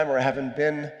Or I haven't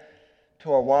been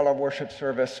to a Wallace worship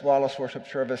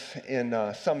service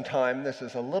in some time. This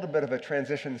is a little bit of a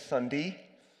transition Sunday.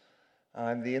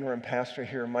 I'm the interim pastor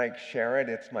here, Mike Sharrett.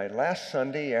 It's my last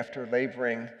Sunday after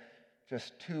laboring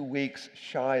just 2 weeks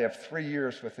shy of 3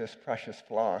 years with this precious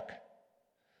flock.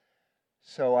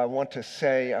 So I want to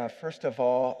say, first of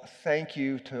all, thank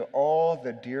you to all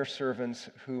the dear servants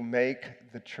who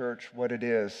make the church what it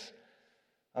is.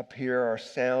 Up here, our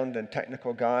sound and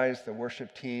technical guys, the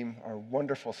worship team, our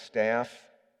wonderful staff,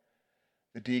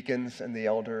 the deacons and the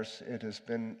elders. It has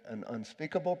been an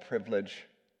unspeakable privilege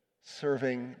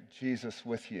serving Jesus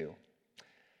with you.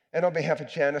 And on behalf of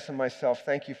Janice and myself,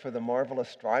 thank you for the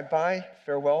marvelous drive-by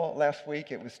farewell last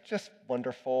week. It was just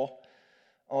wonderful.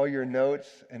 All your notes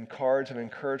and cards of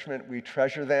encouragement, we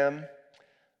treasure them.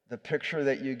 The picture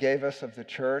that you gave us of the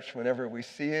church, whenever we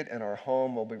see it in our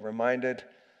home, we'll be reminded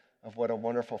of what a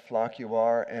wonderful flock you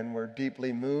are, and we're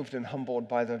deeply moved and humbled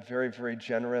by the very, very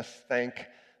generous thank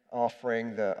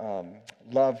offering, the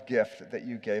love gift that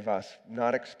you gave us.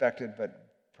 Not expected, but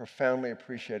profoundly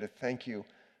appreciated. Thank you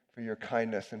for your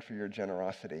kindness and for your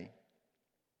generosity.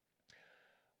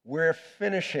 We're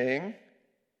finishing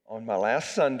on my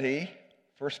last Sunday,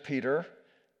 1 Peter.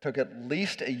 Took at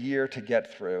least a year to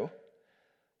get through.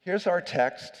 Here's our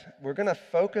text. We're going to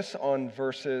focus on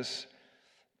verses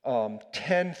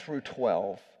 10 through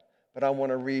 12, but I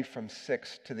want to read from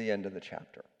 6 to the end of the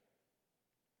chapter.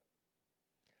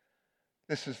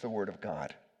 This is the word of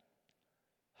God.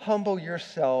 Humble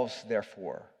yourselves,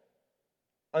 therefore,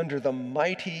 under the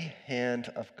mighty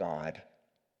hand of God,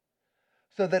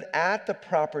 so that at the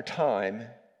proper time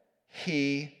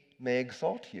he may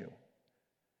exalt you,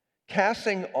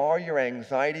 casting all your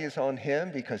anxieties on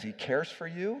him because he cares for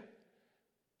you.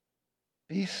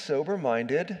 Be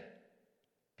sober-minded.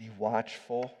 Be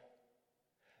watchful.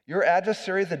 Your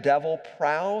adversary, the devil,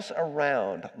 prowls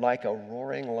around like a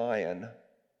roaring lion,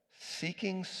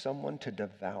 seeking someone to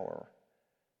devour.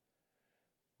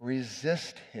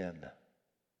 Resist him,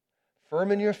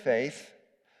 firm in your faith,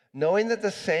 knowing that the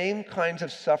same kinds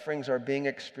of sufferings are being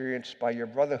experienced by your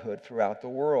brotherhood throughout the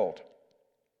world.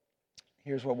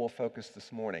 Here's where we'll focus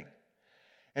this morning.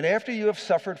 And after you have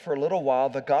suffered for a little while,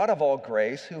 the God of all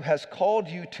grace, who has called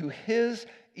you to his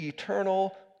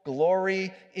eternal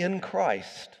glory in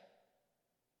Christ,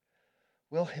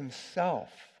 will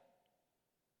himself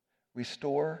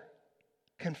restore,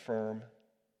 confirm,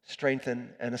 strengthen,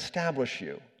 and establish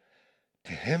you.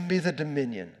 To him be the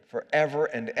dominion forever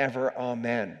and ever.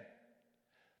 Amen.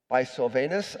 By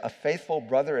Silvanus, a faithful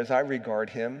brother as I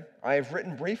regard him, I have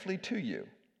written briefly to you,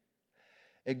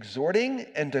 exhorting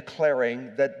and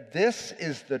declaring that this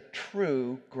is the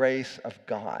true grace of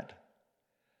God.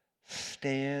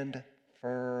 Stand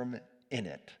firm in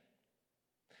it.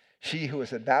 She who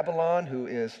is at Babylon, who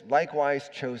is likewise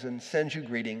chosen, sends you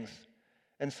greetings,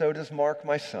 and so does Mark,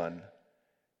 my son.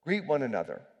 Greet one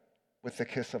another with the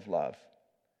kiss of love.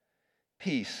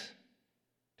 Peace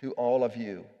to all of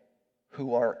you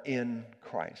who are in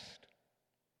Christ.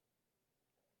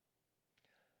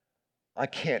 I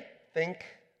can't think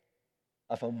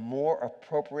of a more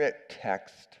appropriate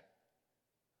text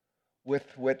with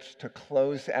which to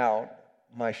close out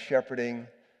my shepherding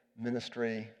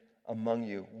ministry among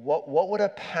you. What would a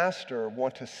pastor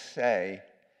want to say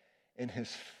in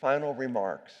his final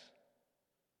remarks?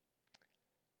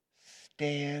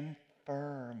 Stand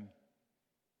firm.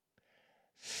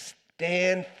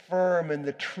 Stand firm in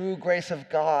the true grace of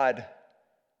God.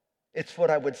 It's what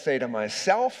I would say to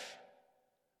myself,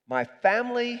 my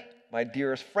family, my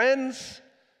dearest friends,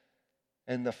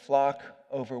 and the flock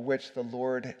over which the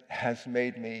Lord has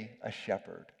made me a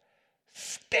shepherd.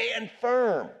 Stand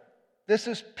firm. This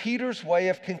is Peter's way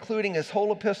of concluding his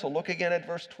whole epistle. Look again at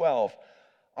verse 12.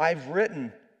 I've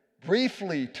written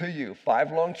briefly to you,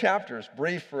 5 long chapters,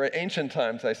 brief for ancient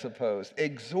times, I suppose,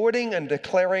 exhorting and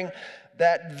declaring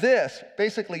that this,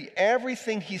 basically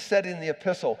everything he said in the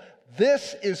epistle,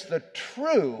 this is the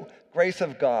true grace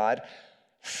of God.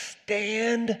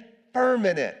 Stand firm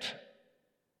in it.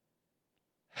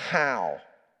 How?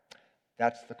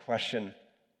 That's the question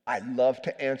I love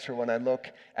to answer when I look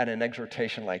at an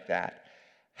exhortation like that.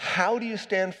 How do you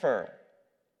stand firm?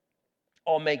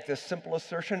 I'll make this simple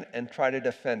assertion and try to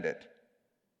defend it.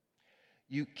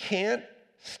 You can't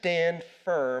stand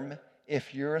firm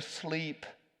if you're asleep.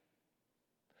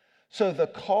 So the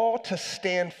call to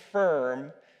stand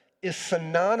firm is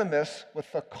synonymous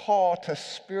with the call to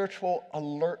spiritual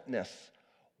alertness,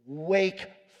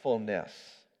 wakefulness.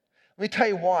 Let me tell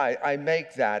you why I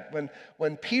make that.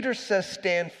 When Peter says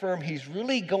stand firm, he's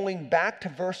really going back to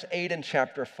verse 8 in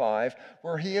chapter 5,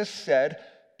 where he has said,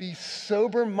 be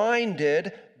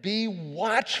sober-minded, be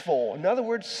watchful. In other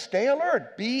words, stay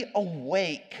alert, be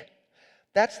awake.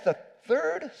 That's the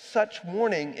third such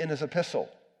warning in his epistle.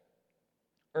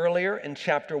 Earlier in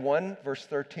chapter 1, verse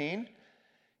 13,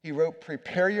 he wrote,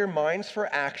 "Prepare your minds for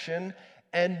action,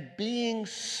 and being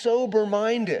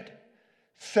sober-minded,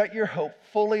 set your hope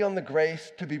fully on the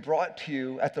grace to be brought to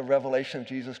you at the revelation of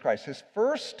Jesus Christ." His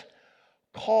first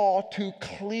call to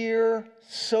clear,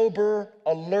 sober,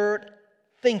 alert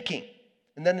thinking.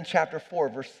 And then in chapter 4,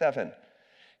 verse 7,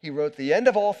 he wrote, "The end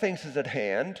of all things is at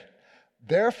hand.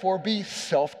 Therefore be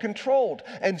self-controlled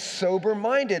and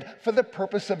sober-minded for the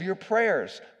purpose of your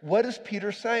prayers." What is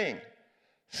Peter saying?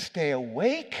 Stay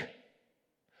awake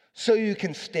so you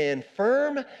can stand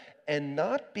firm and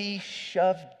not be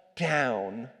shoved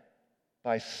down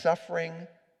by suffering,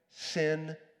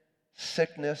 sin,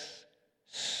 sickness,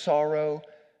 sorrow,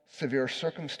 severe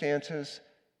circumstances,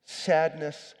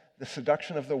 sadness, the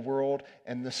seduction of the world,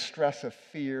 and the stress of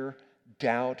fear,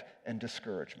 doubt, and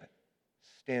discouragement.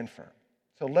 Stand firm.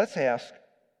 So let's ask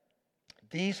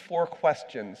these 4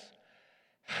 questions.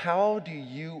 How do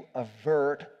you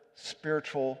avert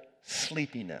spiritual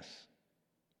sleepiness?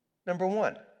 Number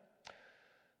 1,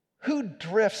 who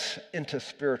drifts into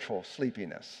spiritual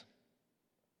sleepiness?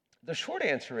 The short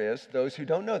answer is those who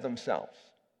don't know themselves.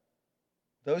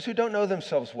 Those who don't know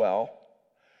themselves well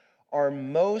are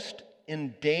most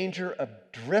in danger of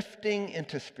drifting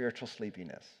into spiritual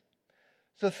sleepiness.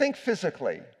 So think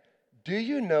physically. Do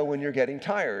you know when you're getting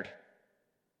tired?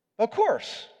 Of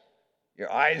course.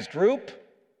 Your eyes droop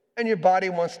and your body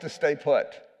wants to stay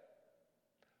put.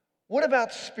 What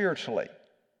about spiritually?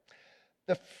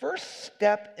 The first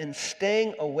step in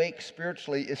staying awake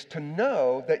spiritually is to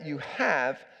know that you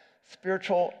have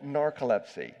spiritual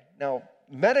narcolepsy. Now,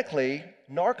 medically,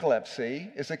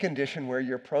 narcolepsy is a condition where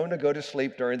you're prone to go to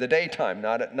sleep during the daytime,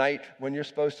 not at night when you're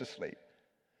supposed to sleep.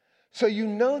 So you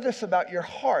know this about your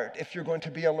heart if you're going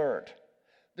to be alert.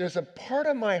 There's a part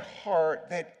of my heart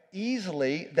that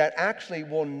actually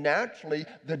will naturally,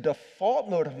 the default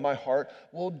mode of my heart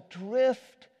will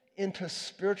drift into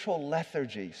spiritual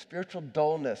lethargy, spiritual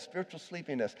dullness, spiritual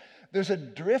sleepiness. There's a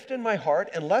drift in my heart,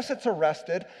 unless it's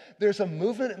arrested, there's a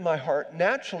movement in my heart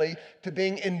naturally to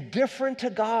being indifferent to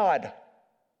God,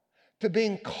 to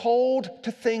being cold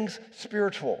to things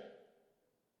spiritual.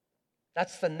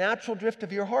 That's the natural drift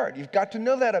of your heart. You've got to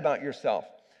know that about yourself.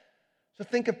 So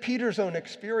think of Peter's own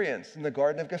experience in the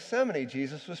Garden of Gethsemane.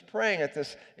 Jesus was praying at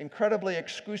this incredibly,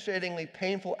 excruciatingly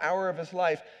painful hour of his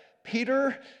life.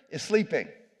 Peter is sleeping.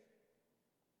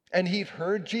 And he'd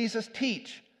heard Jesus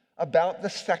teach about the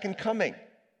second coming.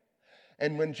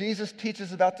 And when Jesus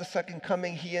teaches about the second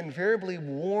coming, he invariably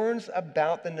warns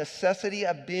about the necessity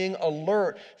of being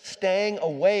alert, staying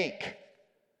awake.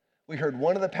 We heard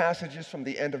one of the passages from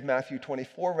the end of Matthew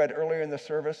 24, read earlier in the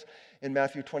service. In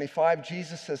Matthew 25,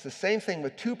 Jesus says the same thing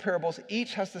with 2 parables.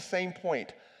 Each has the same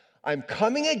point. I'm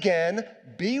coming again.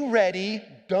 Be ready.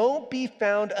 Don't be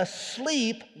found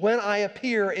asleep when I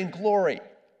appear in glory.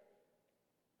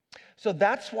 So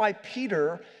that's why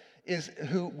Peter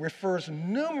who refers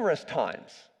numerous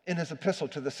times in his epistle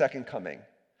to the second coming.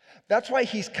 That's why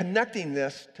he's connecting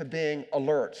this to being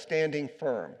alert, standing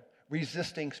firm,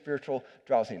 resisting spiritual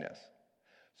drowsiness.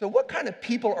 So what kind of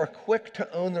people are quick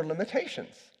to own their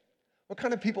limitations? What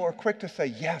kind of people are quick to say,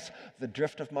 yes, the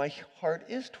drift of my heart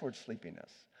is towards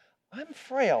sleepiness. I'm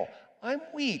frail. I'm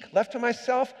weak. Left to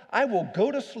myself, I will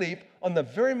go to sleep on the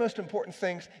very most important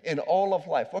things in all of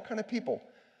life. What kind of people?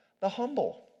 The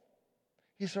humble.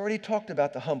 He's already talked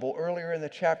about the humble earlier in the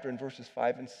chapter in verses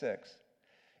 5 and 6.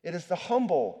 It is the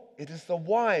humble, it is the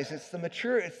wise, it's the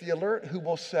mature, it's the alert who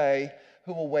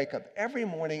will wake up every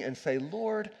morning and say,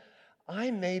 Lord,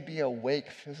 I may be awake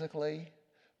physically,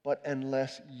 but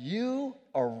unless you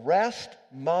arrest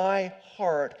my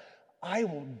heart, I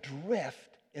will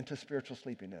drift into spiritual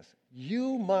sleepiness.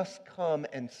 You must come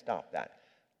and stop that.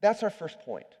 That's our first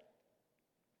point.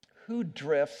 Who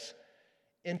drifts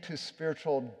into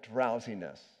spiritual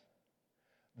drowsiness?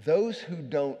 Those who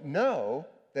don't know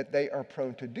that they are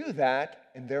prone to do that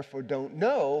and therefore don't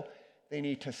know they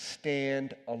need to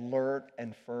stand alert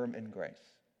and firm in grace.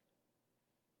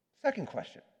 Second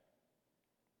question.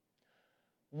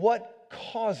 What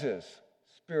causes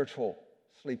spiritual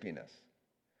sleepiness?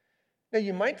 Now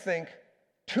you might think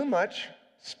too much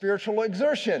spiritual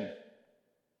exertion.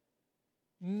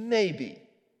 Maybe.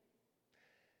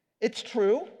 It's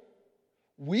true.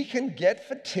 We can get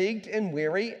fatigued and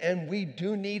weary, and we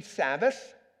do need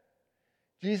Sabbath.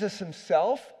 Jesus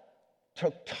himself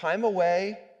took time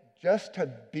away just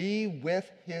to be with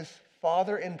his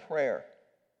Father in prayer.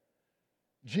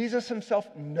 Jesus himself,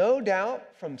 no doubt,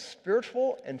 from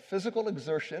spiritual and physical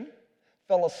exertion,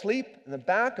 fell asleep in the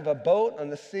back of a boat on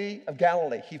the Sea of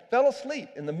Galilee. He fell asleep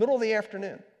in the middle of the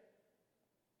afternoon.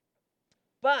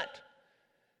 But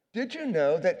did you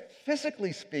know that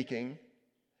physically speaking,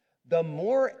 the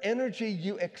more energy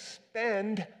you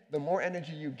expend, the more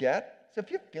energy you get? So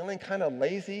if you're feeling kind of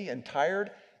lazy and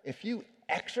tired, if you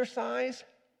exercise,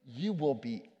 you will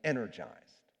be energized.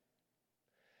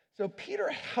 So Peter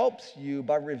helps you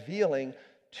by revealing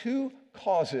two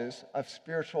causes of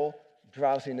spiritual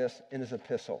drowsiness in his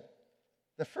epistle.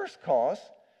 The first cause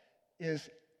is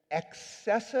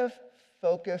excessive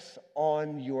focus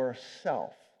on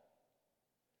yourself.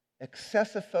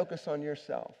 Excessive focus on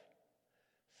yourself.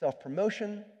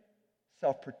 Self-promotion,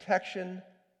 self-protection,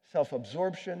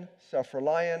 self-absorption,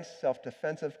 self-reliance,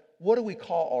 self-defensive. What do we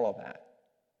call all of that?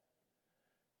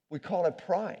 We call it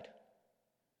pride.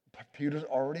 Peter's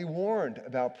already warned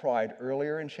about pride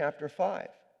earlier in chapter 5.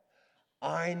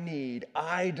 I need,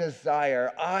 I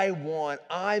desire, I want,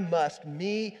 I must,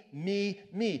 me, me,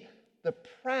 me. The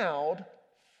proud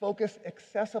focus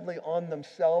excessively on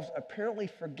themselves, apparently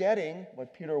forgetting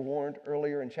what Peter warned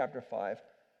earlier in chapter 5,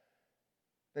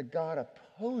 that God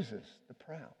opposes the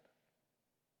proud.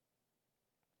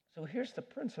 So here's the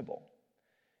principle.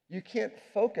 You can't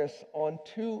focus on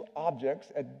two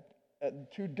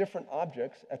different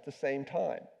objects at the same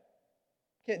time.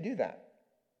 Can't do that.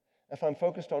 If I'm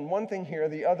focused on one thing here,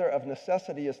 the other of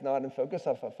necessity is not in focus.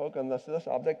 If I focus on this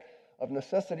object of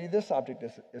necessity, this object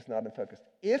is not in focus.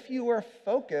 If you are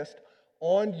focused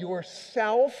on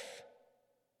yourself,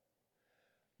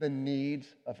 the needs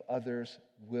of others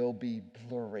will be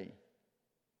blurry.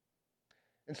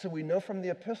 And so we know from the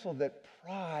epistle that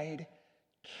pride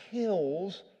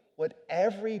kills what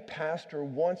every pastor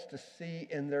wants to see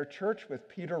in their church. What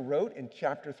Peter wrote in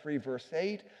chapter 3, verse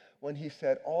 8, when he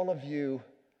said, all of you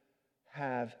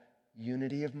have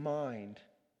unity of mind,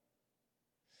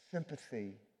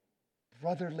 sympathy,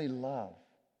 brotherly love,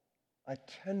 a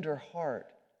tender heart,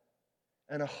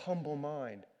 and a humble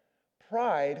mind.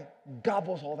 Pride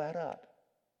gobbles all that up.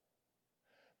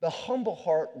 The humble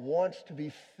heart wants to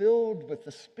be filled with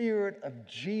the Spirit of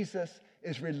Jesus,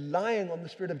 is relying on the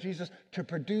Spirit of Jesus to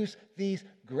produce these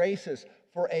graces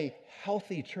for a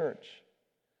healthy church.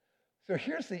 So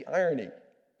here's the irony.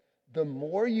 The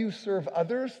more you serve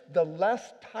others, the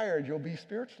less tired you'll be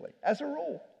spiritually, as a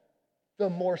rule. The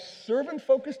more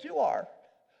servant-focused you are,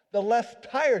 the less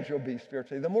tired you'll be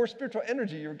spiritually, the more spiritual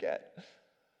energy you get.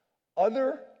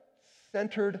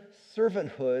 Other-centered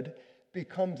servanthood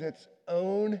becomes its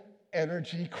own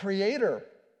energy creator.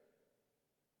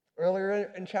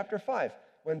 Earlier in chapter 5,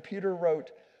 when Peter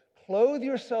wrote, clothe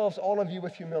yourselves, all of you,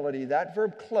 with humility. That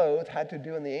verb clothe had to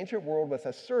do in the ancient world with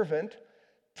a servant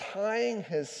tying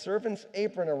his servant's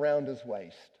apron around his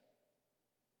waist.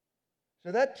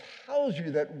 So that tells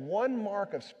you that one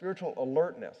mark of spiritual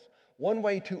alertness, one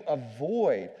way to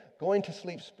avoid going to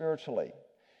sleep spiritually,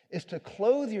 is to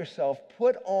clothe yourself,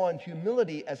 put on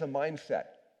humility as a mindset.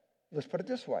 Let's put it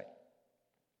this way.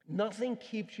 Nothing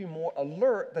keeps you more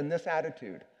alert than this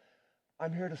attitude.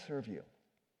 I'm here to serve you.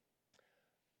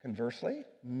 Conversely,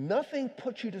 nothing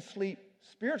puts you to sleep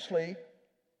spiritually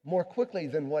more quickly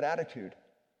than what attitude?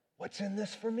 What's in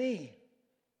this for me?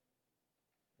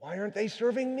 Why aren't they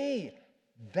serving me?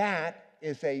 That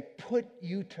is a put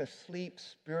you to sleep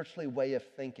spiritually way of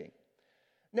thinking.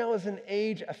 Now, is an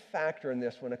age a factor in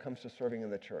this when it comes to serving in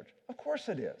the church? Of course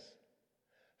it is.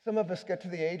 Some of us get to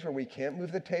the age where we can't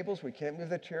move the tables, we can't move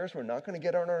the chairs, we're not going to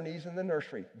get on our knees in the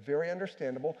nursery. Very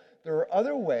understandable. There are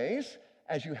other ways,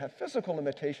 as you have physical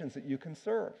limitations, that you can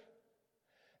serve.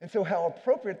 And so how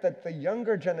appropriate that the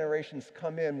younger generations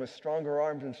come in with stronger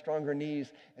arms and stronger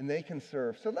knees, and they can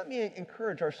serve. So let me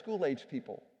encourage our school-age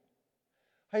people,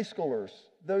 high schoolers,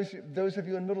 those of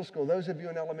you in middle school, those of you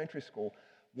in elementary school.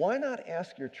 Why not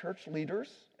ask your church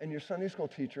leaders and your Sunday school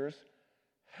teachers,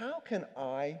 how can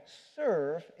I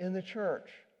serve in the church?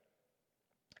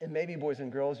 And maybe, boys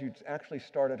and girls, you'd actually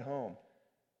start at home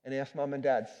and ask mom and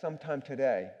dad sometime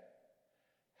today,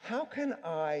 how can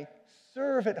I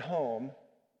serve at home?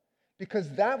 Because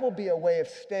that will be a way of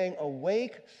staying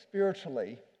awake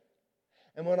spiritually.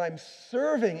 And when I'm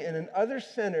serving in an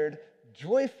other-centered,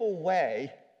 joyful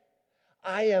way,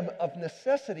 I am of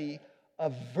necessity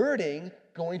averting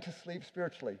going to sleep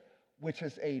spiritually, which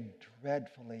is a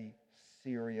dreadfully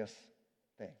serious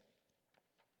thing.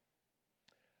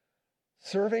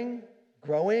 Serving,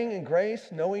 growing in grace,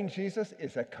 knowing Jesus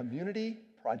is a community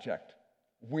project.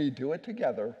 We do it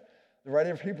together. The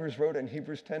writer of Hebrews wrote in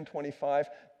Hebrews 10:25,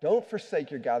 don't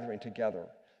forsake your gathering together,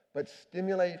 but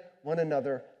stimulate one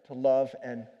another to love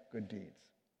and good deeds.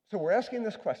 So we're asking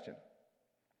this question.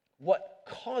 What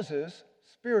causes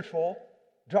spiritual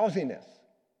drowsiness?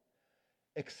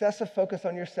 excessive focus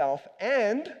on yourself,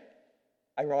 and,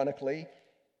 ironically,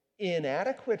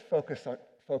 inadequate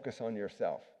focus on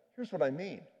yourself. Here's what I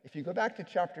mean. If you go back to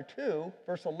chapter 2,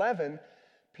 verse 11,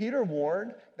 Peter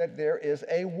warned that there is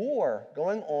a war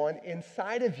going on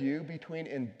inside of you between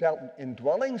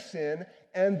indwelling sin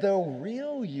and the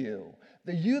real you,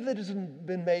 the you that has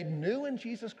been made new in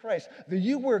Jesus Christ, the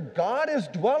you where God is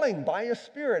dwelling by His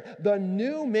Spirit, the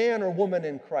new man or woman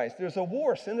in Christ. There's a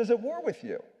war. Sin is at war with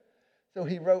you. So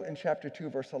he wrote in chapter 2,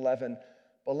 verse 11,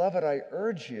 "Beloved, I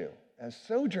urge you, as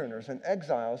sojourners and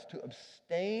exiles, to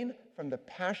abstain from the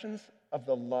passions of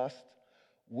the lust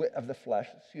of the flesh,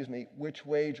 which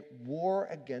wage war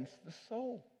against the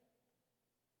soul."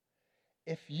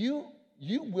 If you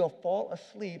will fall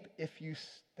asleep if you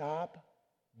stop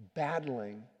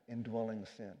battling indwelling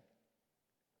sin.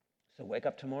 So wake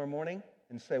up tomorrow morning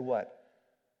and say what?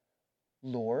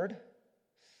 Lord,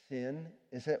 sin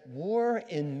is at war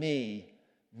in me.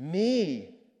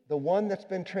 Me, the one that's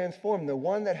been transformed, the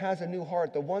one that has a new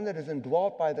heart, the one that is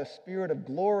indwelt by the Spirit of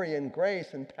glory and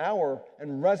grace and power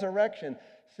and resurrection.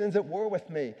 Sin's at war with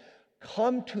me.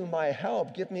 Come to my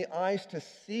help. Give me eyes to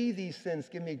see these sins.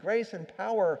 Give me grace and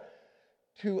power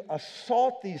to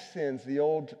assault these sins. The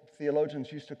old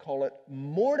theologians used to call it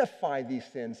mortify these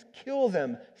sins, kill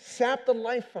them, sap the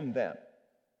life from them.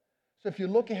 So if you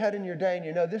look ahead in your day and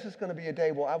you know this is going to be a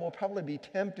day where I will probably be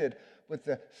tempted with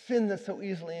the sin that so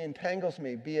easily entangles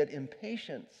me, be it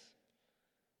impatience,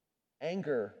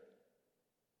 anger,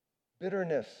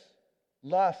 bitterness,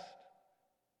 lust,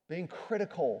 being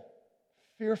critical,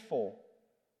 fearful,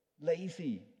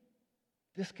 lazy,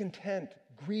 discontent,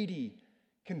 greedy,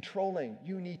 controlling.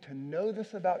 You need to know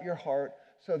this about your heart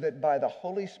so that by the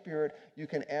Holy Spirit you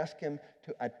can ask Him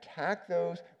to attack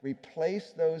those,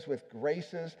 replace those with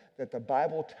graces that the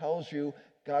Bible tells you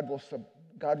God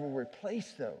will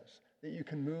replace those, that you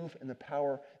can move in the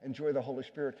power and joy of the Holy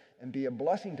Spirit and be a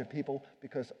blessing to people,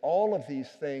 because all of these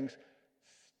things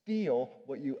steal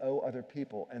what you owe other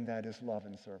people, and that is love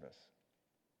and service.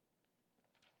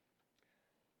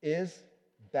 Is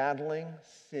battling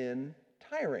sin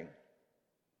tiring?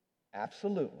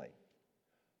 Absolutely.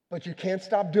 But you can't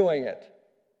stop doing it.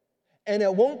 And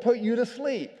it won't put you to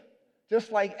sleep.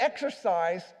 Just like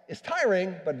exercise is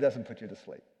tiring, but it doesn't put you to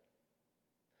sleep.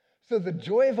 So the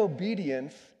joy of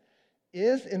obedience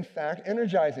is, in fact,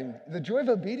 energizing. The joy of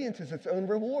obedience is its own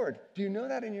reward. Do you know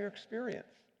that in your experience?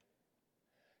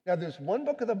 Now, there's one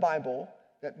book of the Bible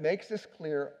that makes this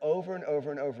clear over and over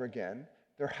and over again.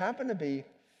 There happen to be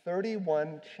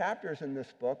 31 chapters in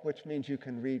this book, which means you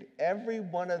can read every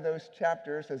one of those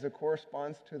chapters as it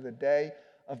corresponds to the day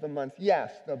of the month.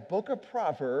 Yes, the book of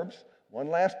Proverbs, one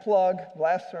last plug,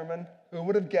 last sermon, who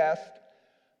would have guessed?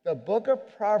 The book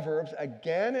of Proverbs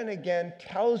again and again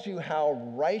tells you how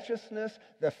righteousness,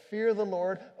 the fear of the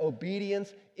Lord,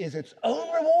 obedience is its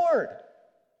own reward.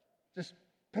 Just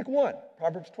pick one,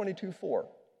 Proverbs 22:4.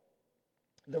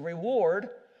 The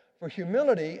reward for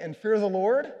humility and fear of the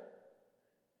Lord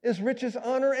is riches,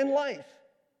 honor, and life.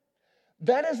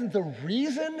 That isn't the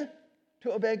reason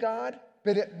to obey God,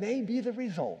 but it may be the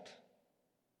result.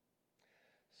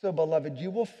 So, beloved, you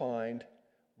will find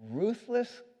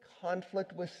ruthless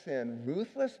conflict with sin,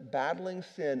 ruthless battling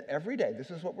sin every day. This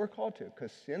is what we're called to,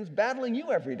 because sin's battling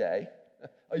you every day.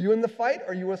 Are you in the fight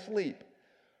or are you asleep?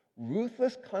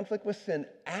 Ruthless conflict with sin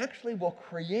actually will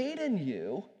create in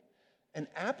you an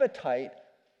appetite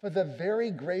for the very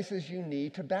graces you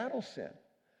need to battle sin.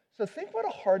 So think what a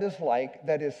heart is like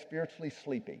that is spiritually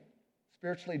sleepy,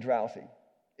 spiritually drowsy,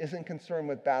 isn't concerned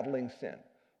with battling sin.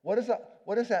 What is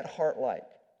that heart like?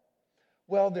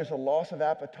 Well, there's a loss of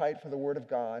appetite for the Word of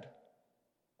God,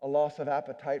 a loss of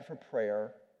appetite for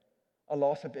prayer, a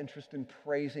loss of interest in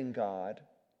praising God,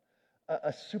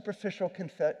 a superficial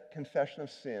confession of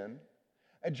sin,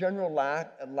 a general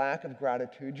lack of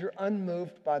gratitude. You're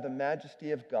unmoved by the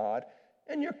majesty of God,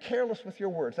 and you're careless with your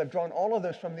words. I've drawn all of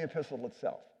those from the epistle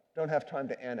itself. Don't have time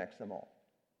to annex them all.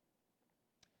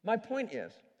 My point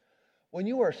is, when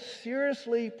you are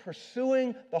seriously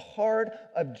pursuing the heart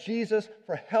of Jesus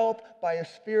for help by His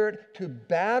Spirit to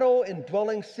battle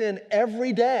indwelling sin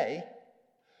every day,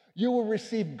 you will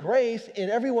receive grace in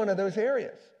every one of those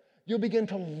areas. You'll begin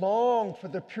to long for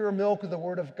the pure milk of the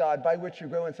Word of God by which you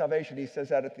grow in salvation. He says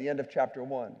that at the end of chapter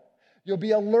 1. You'll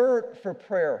be alert for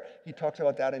prayer. He talks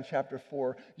about that in chapter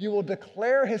 4. You will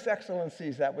declare His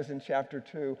excellencies. That was in chapter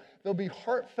 2. There'll be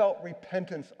heartfelt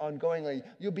repentance ongoingly.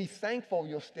 You'll be thankful.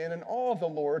 You'll stand in awe of the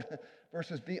Lord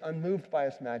versus be unmoved by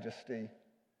His majesty.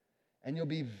 And you'll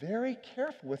be very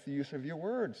careful with the use of your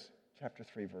words. Chapter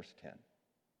 3, verse 10.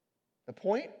 The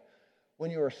point? When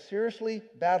you are seriously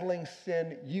battling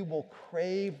sin, you will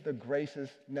crave the graces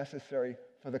necessary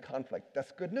for the conflict.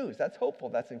 That's good news. That's hopeful.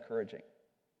 That's encouraging.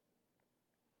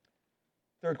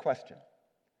 Third question.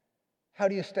 How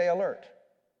do you stay alert?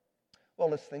 Well,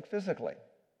 let's think physically.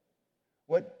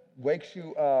 What wakes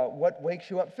you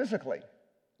up physically?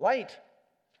 Light.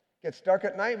 Gets dark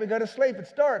at night, we go to sleep.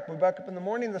 It's dark. We wake up in the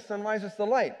morning, the sun rises, the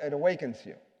light. It awakens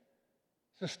you.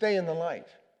 So stay in the light.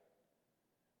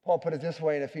 Paul put it this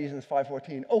way in Ephesians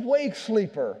 5:14. Awake,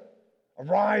 sleeper.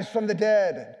 Arise from the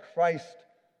dead, and Christ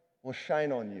will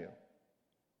shine on you.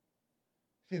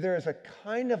 See, there is a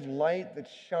kind of light that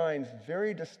shines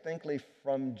very distinctly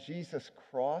from Jesus'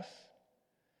 cross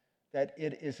that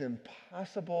it is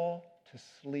impossible to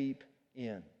sleep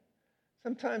in.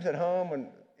 Sometimes at home,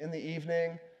 when in the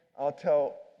evening, I'll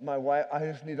tell my wife, I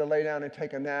just need to lay down and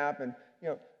take a nap. And,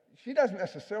 she doesn't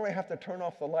necessarily have to turn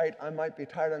off the light. I might be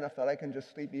tired enough that I can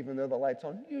just sleep even though the light's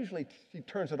on. Usually she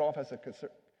turns it off as a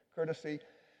courtesy.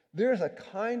 There's a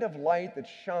kind of light that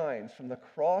shines from the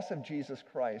cross of Jesus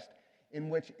Christ in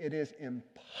which it is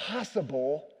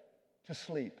impossible to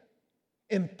sleep,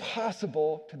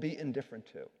 impossible to be indifferent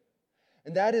to.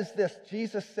 And that is this.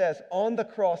 Jesus says, on the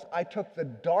cross, I took the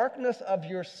darkness of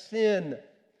your sin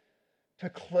to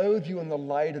clothe you in the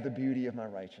light of the beauty of my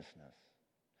righteousness.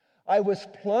 I was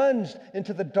plunged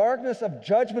into the darkness of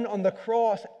judgment on the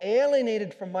cross,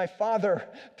 alienated from my Father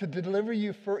to deliver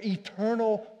you for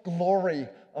eternal glory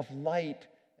of light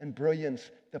and brilliance,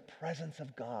 the presence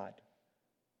of God.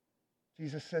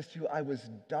 Jesus says to you, I was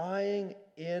dying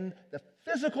in the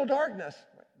physical darkness.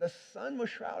 The sun was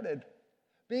shrouded,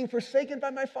 being forsaken by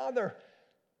my Father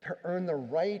to earn the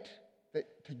right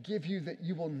to give you that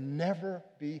you will never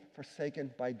be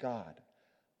forsaken by God.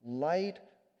 Light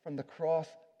from the cross,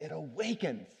 it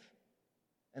awakens.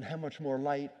 And how much more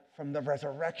light from the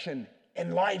resurrection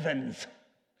enlivens.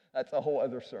 That's a whole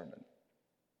other sermon.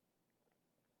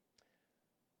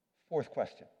 Fourth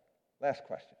question, last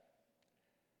question.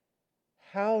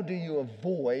 How do you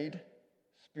avoid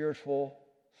spiritual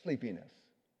sleepiness?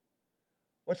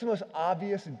 What's the most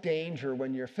obvious danger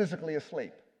when you're physically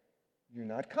asleep? You're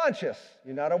not conscious.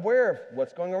 You're not aware of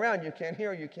what's going around. You can't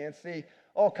hear, you can't see.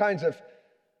 All kinds of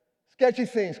sketchy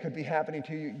things could be happening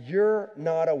to you. You're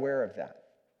not aware of that.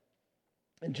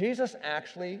 And Jesus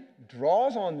actually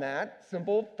draws on that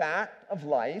simple fact of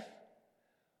life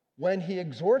when he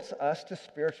exhorts us to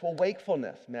spiritual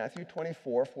wakefulness. Matthew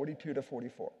 24, 42 to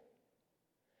 44.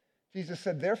 Jesus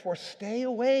said, therefore, stay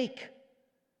awake.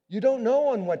 You don't know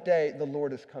on what day the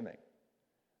Lord is coming.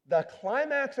 The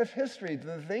climax of history,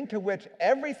 the thing to which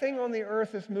everything on the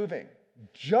earth is moving,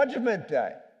 Judgment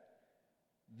Day,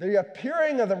 the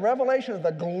appearing of the revelation of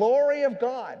the glory of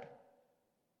God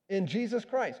in Jesus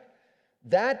Christ.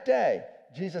 That day,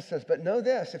 Jesus says, but know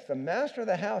this, if the master of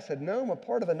the house had known what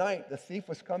part of the night the thief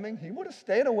was coming, he would have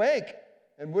stayed awake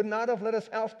and would not have let his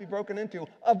house be broken into.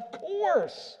 Of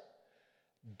course.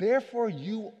 Therefore,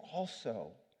 you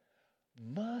also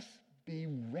must be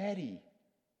ready.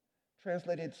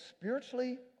 Translated,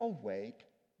 spiritually awake,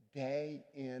 day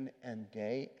in and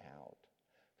day out.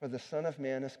 For the Son of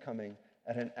Man is coming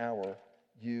at an hour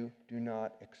you do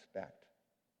not expect.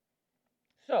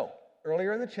 So,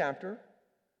 earlier in the chapter,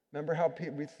 remember how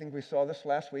we think we saw this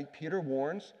last week, Peter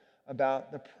warns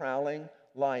about the prowling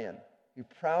lion. He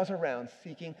prowls around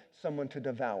seeking someone to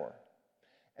devour.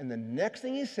 And the next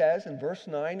thing he says in verse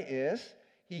 9 is,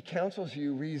 he counsels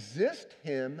you, resist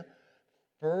him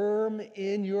firm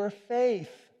in your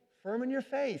faith. Firm in your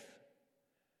faith.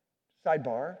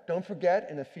 Sidebar, don't forget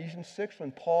in Ephesians 6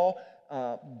 when Paul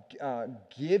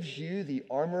gives you the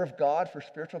armor of God for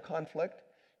spiritual conflict,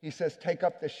 he says take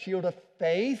up the shield of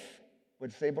faith, what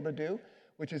it's able to do,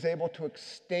 which is able to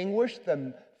extinguish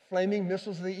the flaming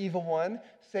missiles of the evil one.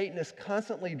 Satan is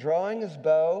constantly drawing his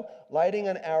bow, lighting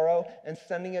an arrow, and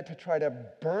sending it to try to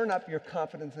burn up your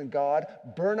confidence in God,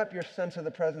 burn up your sense of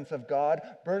the presence of God,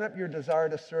 burn up your desire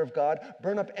to serve God,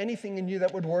 burn up anything in you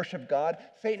that would worship God.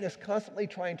 Satan is constantly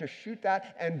trying to shoot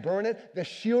that and burn it. The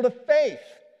shield of faith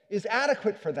is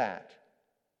adequate for that.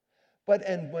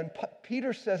 And when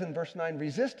Peter says in verse 9,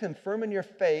 resist him firm in your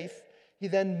faith, he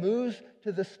then moves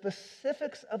to the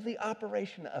specifics of the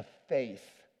operation of faith.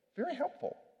 Very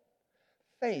helpful.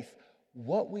 Faith,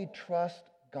 what we trust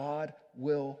God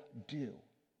will do.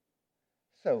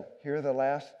 So here are the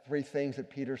last three things that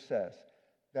Peter says.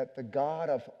 That the God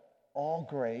of all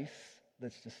grace,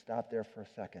 let's just stop there for a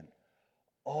second.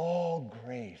 All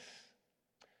grace,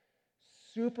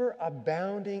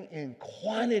 superabounding in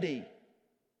quantity.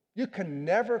 You can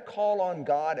never call on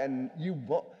God and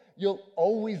you'll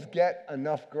always get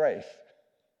enough grace.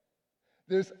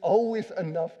 There's always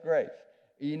enough grace.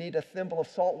 You need a thimble of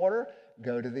salt water?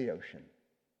 Go to the ocean.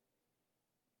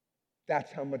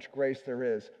 That's how much grace there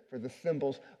is for the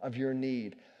thimbles of your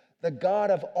need. The God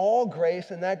of all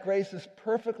grace, and that grace is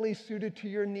perfectly suited to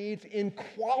your needs in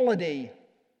quality.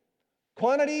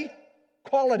 Quantity,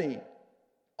 quality,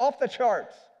 off the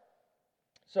charts.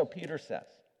 So Peter says,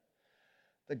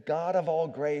 the God of all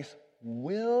grace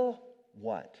will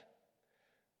what?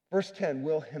 Verse 10,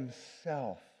 will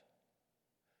himself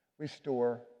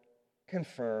restore,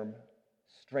 confirm,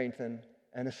 strengthen,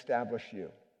 and establish you.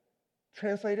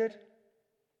 Translated,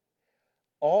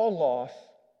 all loss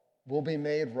will be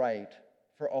made right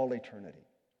for all eternity.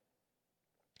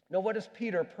 Now, what does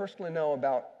Peter personally know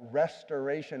about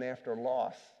restoration after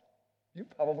loss? You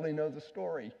probably know the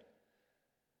story.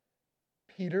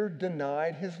 Peter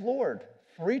denied his Lord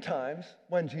 3 times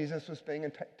when Jesus was being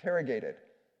interrogated.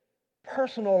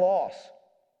 Personal loss,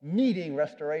 needing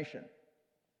restoration.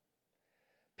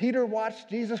 Peter watched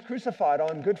Jesus crucified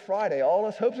on Good Friday, all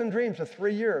his hopes and dreams of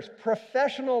 3 years.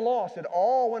 Professional loss, it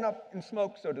all went up in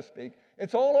smoke, so to speak.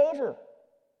 It's all over.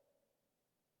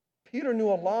 Peter knew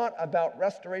a lot about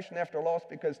restoration after loss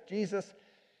because Jesus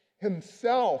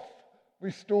himself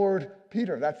restored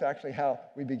Peter. That's actually how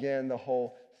we began the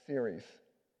whole series.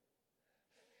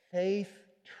 Faith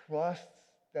trusts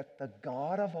that the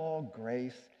God of all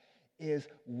grace is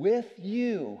with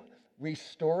you,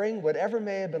 restoring whatever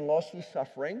may have been lost through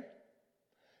suffering,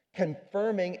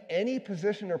 confirming any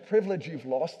position or privilege you've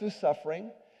lost through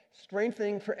suffering,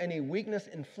 strengthening for any weakness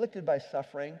inflicted by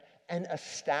suffering, and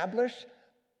establish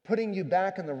putting you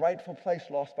back in the rightful place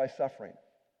lost by suffering.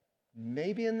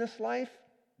 Maybe in this life,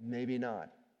 maybe not.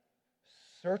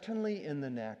 Certainly in the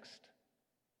next.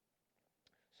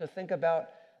 So think about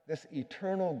this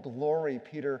eternal glory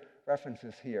Peter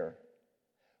references here.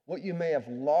 What you may have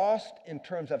lost in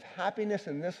terms of happiness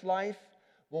in this life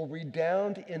will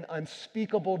redound in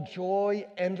unspeakable joy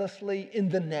endlessly in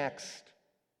the next.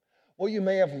 What you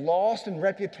may have lost in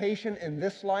reputation in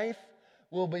this life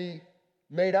will be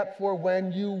made up for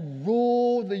when you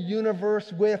rule the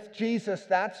universe with Jesus.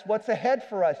 That's what's ahead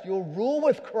for us. You'll rule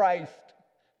with Christ.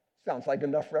 Sounds like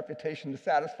enough reputation to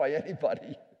satisfy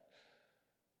anybody.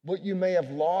 What you may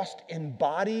have lost in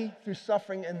body through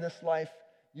suffering in this life,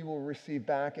 you will receive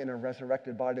back in a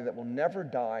resurrected body that will never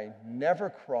die, never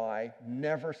cry,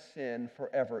 never sin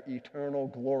forever. Eternal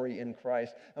glory in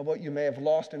Christ. And what you may have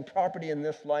lost in property in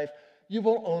this life, you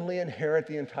will only inherit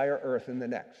the entire earth in the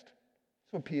next.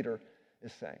 That's what Peter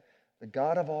is saying. The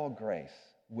God of all grace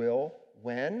will,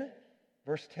 when?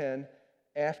 Verse 10,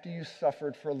 after you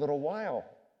suffered for a little while.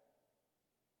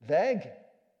 Vague.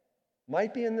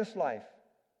 Might be in this life.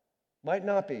 Might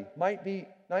not be.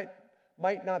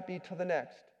 Might not be till the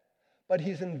next. But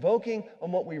he's invoking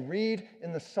on what we read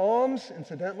in the Psalms.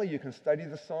 Incidentally, you can study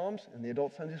the Psalms in the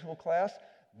adult Sunday school class.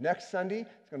 Next Sunday,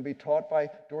 it's going to be taught by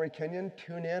Dory Kenyon.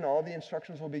 Tune in. All the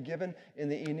instructions will be given in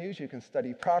the e-news. You can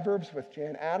study Proverbs with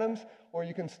Jan Adams, or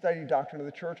you can study Doctrine of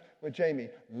the Church with Jamie.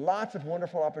 Lots of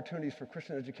wonderful opportunities for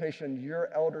Christian education. Your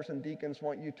elders and deacons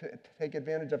want you to take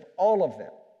advantage of all of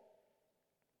them.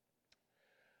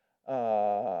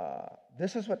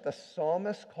 This is what the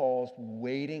psalmist calls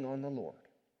waiting on the Lord.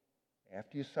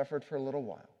 After you suffered for a little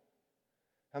while.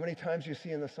 How many times you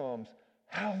see in the Psalms,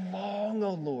 how long,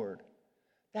 O Lord?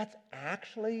 That's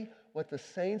actually what the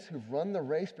saints who've run the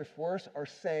race before us are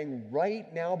saying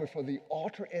right now before the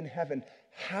altar in heaven.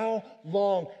 How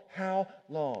long? How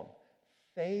long?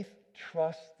 Faith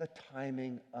trusts the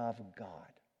timing of God.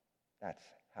 That's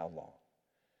how long.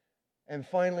 And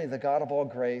finally, the God of all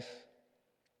grace,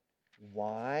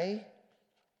 why?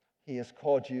 He has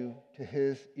called you to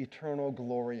his eternal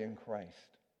glory in Christ.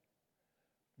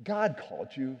 God called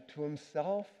you to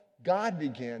himself. God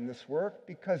began this work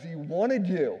because he wanted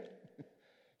you.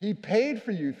 He paid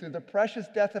for you through the precious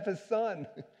death of his son.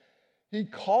 He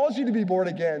calls you to be born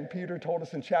again, Peter told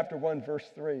us in chapter 1, verse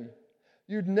 3.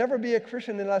 You'd never be a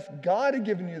Christian unless God had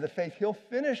given you the faith. He'll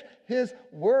finish his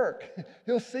work.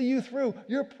 He'll see you through.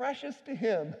 You're precious to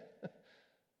him.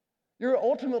 You're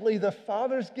ultimately the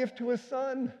Father's gift to his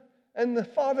son. And the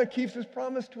Father keeps his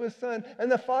promise to his son.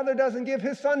 And the Father doesn't give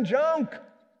his son junk.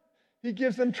 He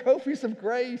gives them trophies of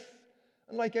grace.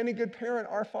 And like any good parent,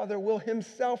 our Father will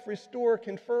himself restore,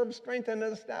 confirm, strengthen,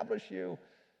 and establish you.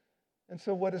 And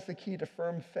so what is the key to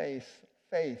firm faith?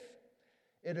 Faith.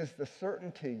 It is the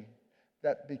certainty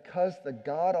that because the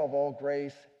God of all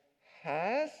grace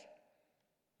has,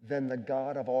 then the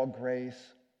God of all grace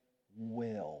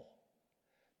will.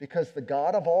 Because the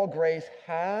God of all grace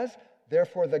has,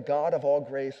 therefore the God of all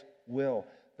grace will.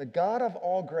 The God of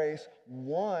all grace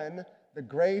won the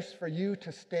grace for you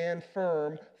to stand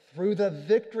firm through the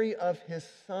victory of his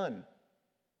Son.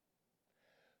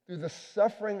 through the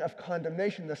suffering of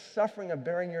condemnation, the suffering of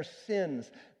bearing your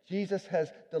sins, Jesus has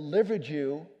delivered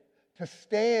you to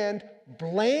stand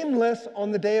blameless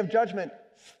on the day of judgment.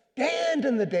 Stand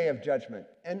in the day of judgment.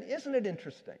 And isn't it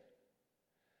interesting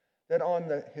that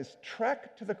on his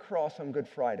trek to the cross on Good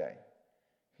Friday,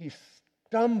 he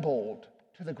stumbled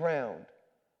to the ground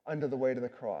under the weight of the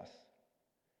cross.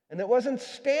 And it wasn't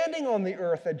standing on the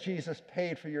earth that Jesus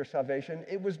paid for your salvation.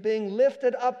 It was being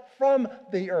lifted up from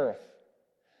the earth.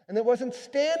 And it wasn't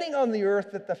standing on the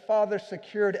earth that the Father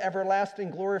secured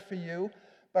everlasting glory for you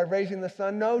by raising the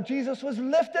Son. No, Jesus was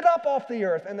lifted up off the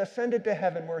earth and ascended to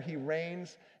heaven, where he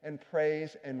reigns and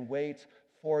prays and waits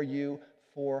for you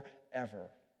forever.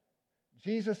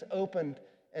 Jesus opened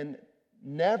an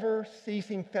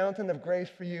never-ceasing fountain of grace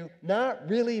for you, not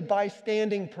really by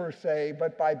standing per se,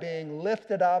 but by being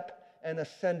lifted up and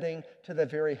ascending to the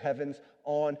very heavens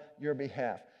on your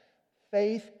behalf.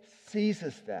 Faith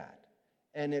seizes that,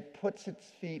 and it puts its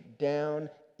feet down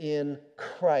in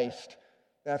Christ.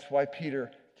 That's why Peter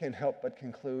can't help but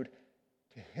conclude,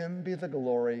 to him be the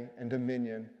glory and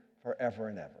dominion forever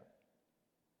and ever.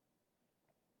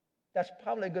 That's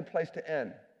probably a good place to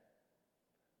end.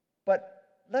 But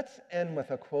let's end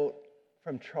with a quote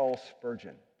from Charles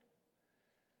Spurgeon.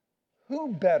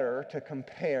 Who better to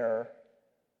compare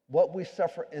what we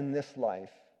suffer in this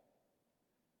life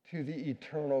to the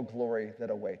eternal glory that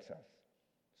awaits us?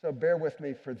 So bear with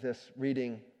me for this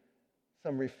reading,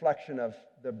 some reflection of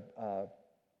the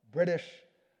British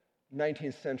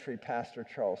 19th century pastor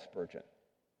Charles Spurgeon.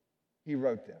 He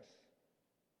wrote this: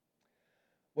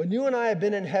 "When you and I have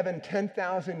been in heaven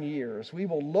 10,000 years, we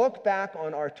will look back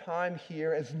on our time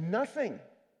here as nothing.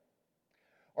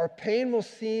 Our pain will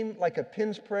seem like a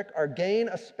pin's prick, our gain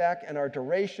a speck, and our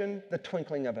duration the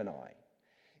twinkling of an eye.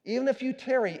 Even if you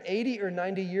tarry 80 or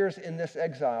 90 years in this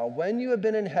exile, when you have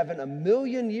been in heaven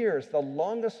 1,000,000 years, the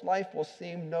longest life will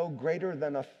seem no greater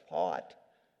than a thought.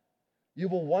 You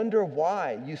will wonder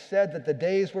why you said that the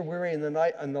days were weary and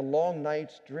the long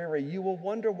nights dreary. You will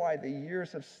wonder why the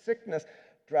years of sickness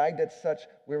dragged at such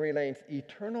weary length.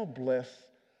 Eternal bliss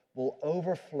will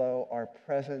overflow our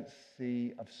present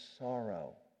sea of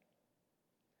sorrow.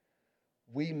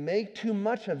 We make too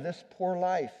much of this poor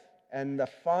life, and the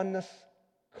fondness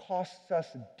costs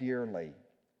us dearly.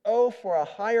 Oh, for a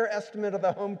higher estimate of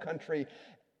the home country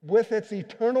with its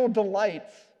eternal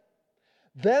delights.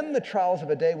 Then the trials of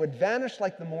a day would vanish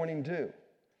like the morning dew.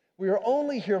 We are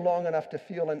only here long enough to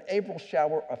feel an April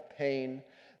shower of pain.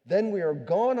 Then we are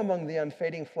gone among the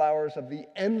unfading flowers of the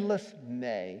endless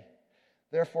May.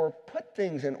 Therefore, put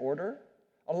things in order.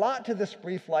 Allot to this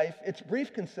brief life its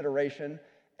brief consideration,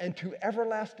 and to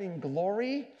everlasting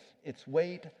glory its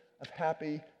weight of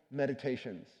happy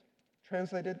meditations."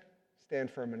 Translated, stand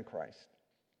firm in Christ.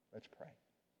 Let's pray.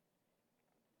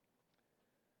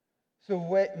 So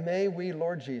may we,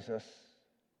 Lord Jesus,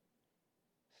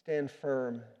 stand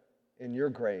firm in your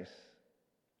grace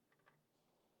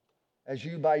as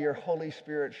you, by your Holy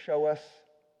Spirit, show us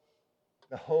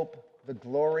the hope, the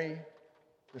glory,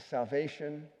 the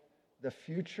salvation, the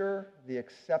future, the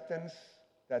acceptance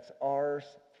that's ours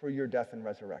through your death and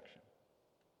resurrection.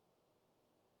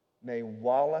 May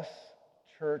Wallace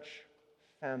Church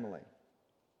family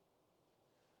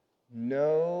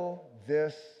know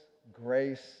this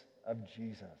grace of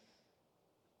Jesus,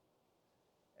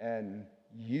 and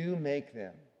you make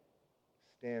them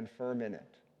stand firm in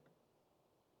it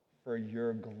for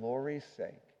your glory's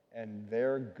sake and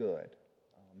their good.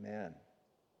 Amen.